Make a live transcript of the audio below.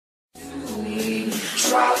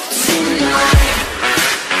Yo,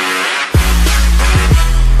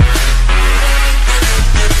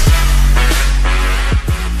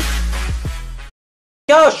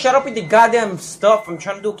 shut up with the goddamn stuff. I'm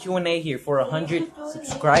trying to do a Q&A here for 100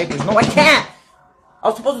 subscribers. No, I can't. I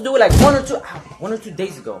was supposed to do it like one or two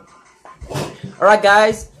days ago. Alright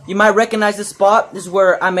guys, you might recognize this spot. This is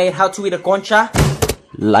where I made how to eat a concha.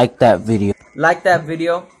 Like that video.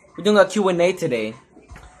 We're doing a Q&A today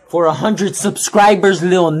for 100 subscribers,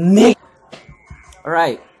 little Nick.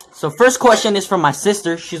 Alright, so first question is from my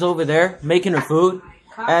sister. She's over there making her food.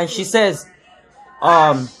 And she says,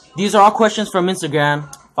 these are all questions from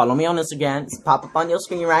Instagram. Follow me on Instagram. It's pop up on your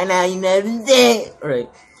screen right now. You never did. Alright.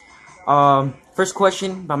 First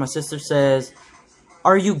question by my sister says,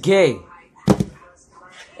 are you gay?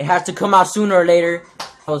 It has to come out sooner or later.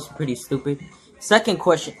 That was pretty stupid. Second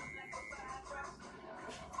question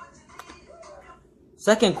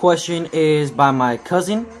is by my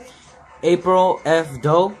cousin, April F.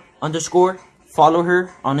 Doe _. Follow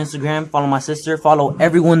her on Instagram. Follow my sister. Follow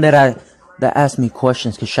everyone that asked me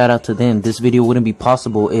questions. Cause shout out to them. This video wouldn't be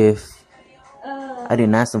possible if I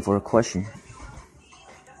didn't ask them for a question.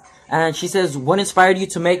 And she says, what inspired you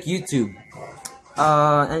to make YouTube?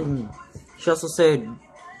 And she also said,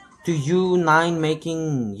 do you mind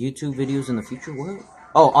making YouTube videos in the future? What?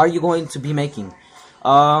 Oh, are you going to be making?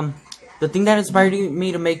 The thing that inspired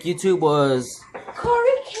me to make YouTube was Corey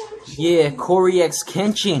Kenshin. Yeah, Corey X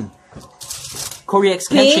Kenshin. Corey X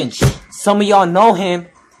Kenshin. Some of y'all know him.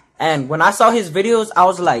 And when I saw his videos, I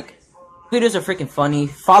was like, videos are freaking funny.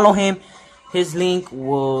 Follow him. His link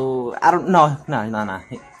will, I don't know. Nah.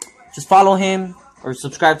 Just follow him or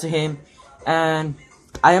subscribe to him. And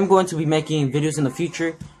I am going to be making videos in the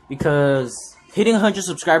future because hitting 100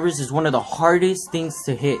 subscribers is one of the hardest things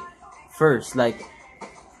to hit first. Like,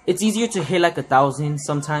 it's easier to hit like 1,000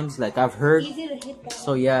 sometimes, like I've heard. Easy to hit that.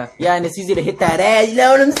 So yeah, and it's easy to hit that ass, you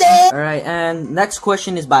know what I'm saying? Alright, and next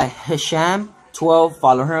question is by Hisham12.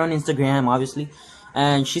 Follow her on Instagram, obviously.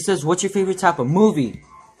 And she says, what's your favorite type of movie?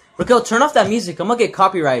 Raquel, turn off that music. I'm gonna get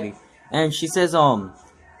copyrighted. And she says,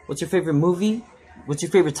 what's your favorite movie? What's your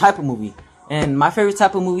favorite type of movie? And my favorite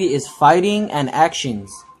type of movie is fighting and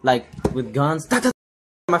actions. Like, with guns.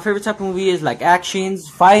 My favorite type of movie is like actions,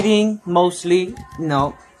 fighting, mostly. You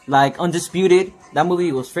know, like Undisputed. That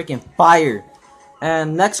movie was freaking fire.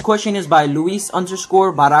 And next question is by Luis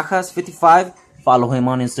 _Barajas55. Follow him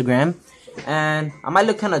on Instagram. And I might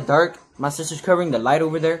look kind of dark. My sister's covering the light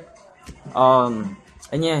over there. And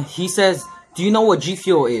yeah, he says, do you know what G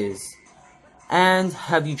Fuel is? And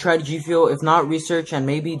have you tried G Fuel? If not, research and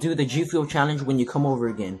maybe do the G Fuel challenge when you come over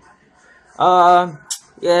again.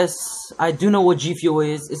 Yes, I do know what G Fuel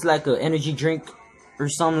is. It's like an energy drink or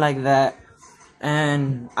something like that.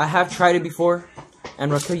 And I have tried it before.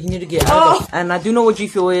 And Raquel, you need to get out of it. And I do know what G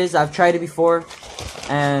Fuel is. I've tried it before.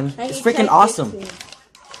 And it's freaking awesome.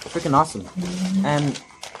 Freaking awesome. And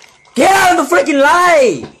get out of the freaking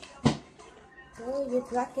light!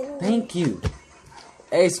 Thank you.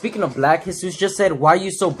 Hey, speaking of black, Jesus just said, why are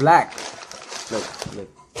you so black? Look,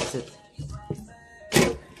 that's it.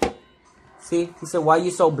 See, he said, why are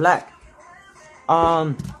you so black?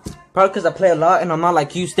 Probably because I play a lot and I'm not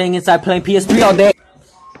like you staying inside playing PS3 all day.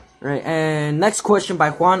 Right, and next question by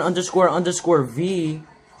Juan __V.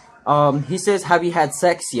 He says, have you had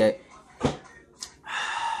sex yet?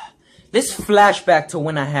 This flashback to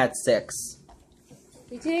when I had sex.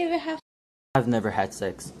 Did you even have? I've never had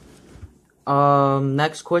sex.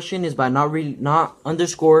 Next question is by Daniel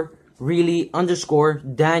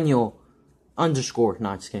 _.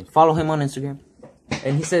 No, just kidding. Follow him on Instagram.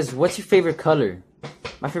 And he says, what's your favorite color?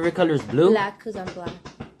 My favorite color is blue. Black, because I'm black.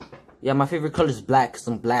 Yeah, my favorite color is black, because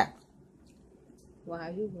I'm black. Wow,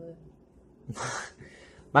 you would.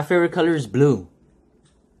 My favorite color is blue.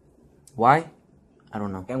 Why? I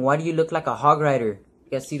don't know. And why do you look like a hog rider?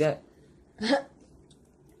 You guys see that?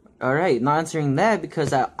 Alright, not answering that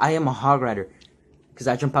because I am a hog rider. Because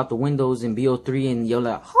I jump out the windows in BO3 and yell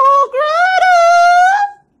at hog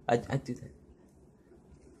rider! I do that.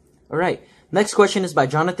 Alright, next question is by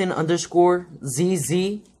Jonathan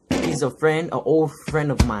 _ZZ. He's a friend, an old friend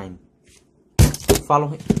of mine. Follow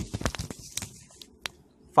him.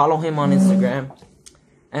 Follow him on Instagram.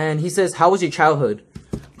 And he says, how was your childhood?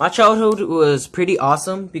 My childhood was pretty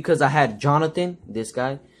awesome because I had Jonathan, this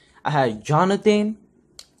guy. I had Jonathan,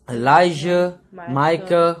 Elijah,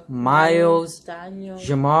 Micah, Miles,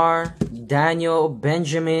 Jamar, Daniel,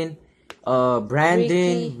 Benjamin,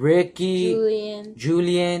 Brandon, Ricky,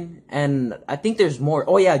 Julian, and I think there's more.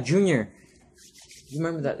 Oh yeah, Junior. You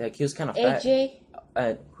remember that? Like he was kind of fat.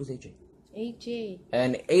 AJ. Who's AJ? AJ.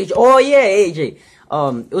 And AJ. Oh yeah, AJ.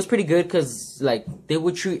 It was pretty good because like they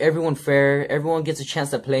would treat everyone fair. Everyone gets a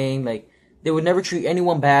chance at playing. Like they would never treat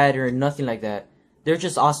anyone bad or nothing like that. They're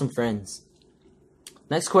just awesome friends.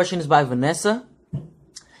 Next question is by Vanessa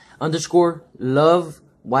 _ love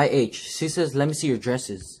YH. She says, "Let me see your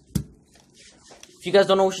dresses." If you guys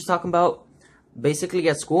don't know what she's talking about, basically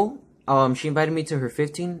at school, she invited me to her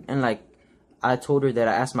 15, and like I told her that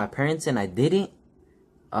I asked my parents and I didn't.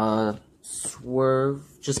 Swerve.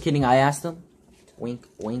 Just kidding. I asked them. Wink,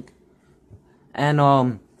 wink. And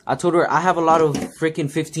I told her I have a lot of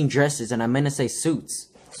freaking 15 dresses, and I meant to say suits.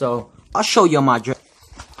 So I'll show you my dress.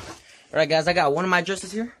 Alright guys, I got one of my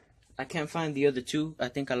dresses here. I can't find the other two. I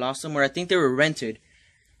think I lost them, or I think they were rented.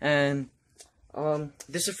 And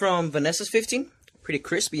this is from Vanessa's 15. Pretty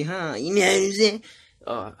crispy, huh? You know what I'm saying?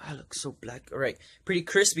 Oh, I look so black. Alright, pretty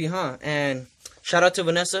crispy, huh? And shout out to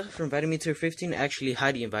Vanessa for inviting me to her 15. Actually,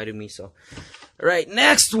 Heidi invited me, so. Alright,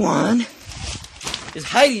 next one is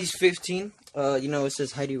Heidi's 15. You know, it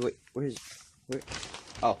says Heidi. Wait, where?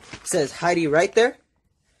 Oh, it says Heidi right there.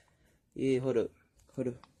 Yeah, hold up.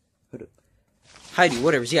 Heidi,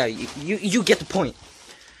 whatever. Yeah, you get the point.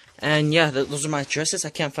 And yeah, those are my dresses. I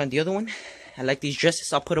can't find the other one. I like these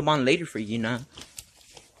dresses. I'll put them on later for you now.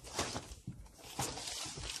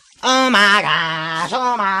 Oh my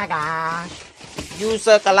gosh. You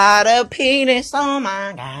suck a lot of penis. Oh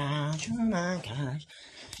my gosh.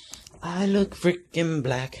 I look freaking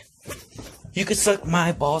black. You can suck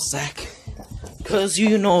my ball sack, 'cause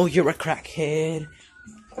you know you're a crackhead.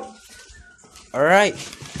 Alright.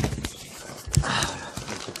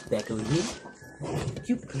 Back over here. Could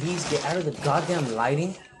you please get out of the goddamn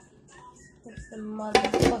lighting? What's the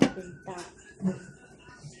motherfucking that?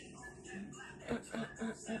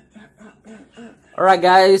 Alright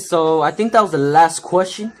guys, so I think that was the last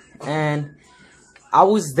question, and I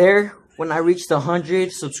was there when I reached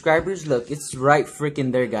 100 subscribers. Look, it's right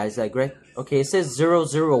freaking there guys, like right, okay, it says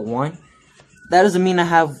 001. That doesn't mean I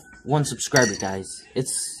have 1 subscriber guys.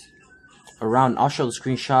 It's around, I'll show the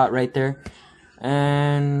screenshot right there.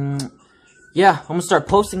 And yeah, I'm gonna start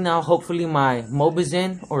posting now. Hopefully my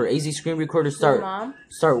Mobizen or AZ screen recorder start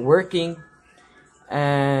working.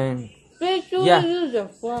 And Bitch, you yeah, use your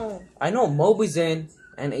phone. I know, Mobizen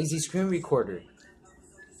and AZ screen recorder.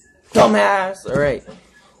 Dumbass. All right,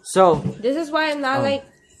 so This is why I'm not like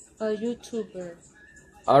a YouTuber.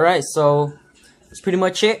 all right, so that's pretty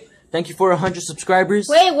much it. Thank you for 100 subscribers.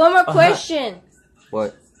 Wait, one more question.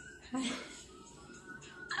 What?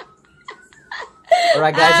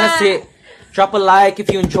 Alright guys, that's it. Drop a like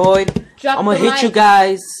if you enjoyed. I'm gonna hit you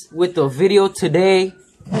guys with the video today.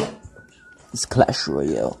 It's Clash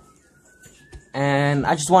Royale. And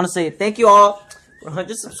I just want to say thank you all for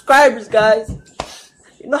 100 subscribers, guys.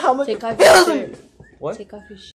 You know how much Take off your shirt. What? Take off your shirt.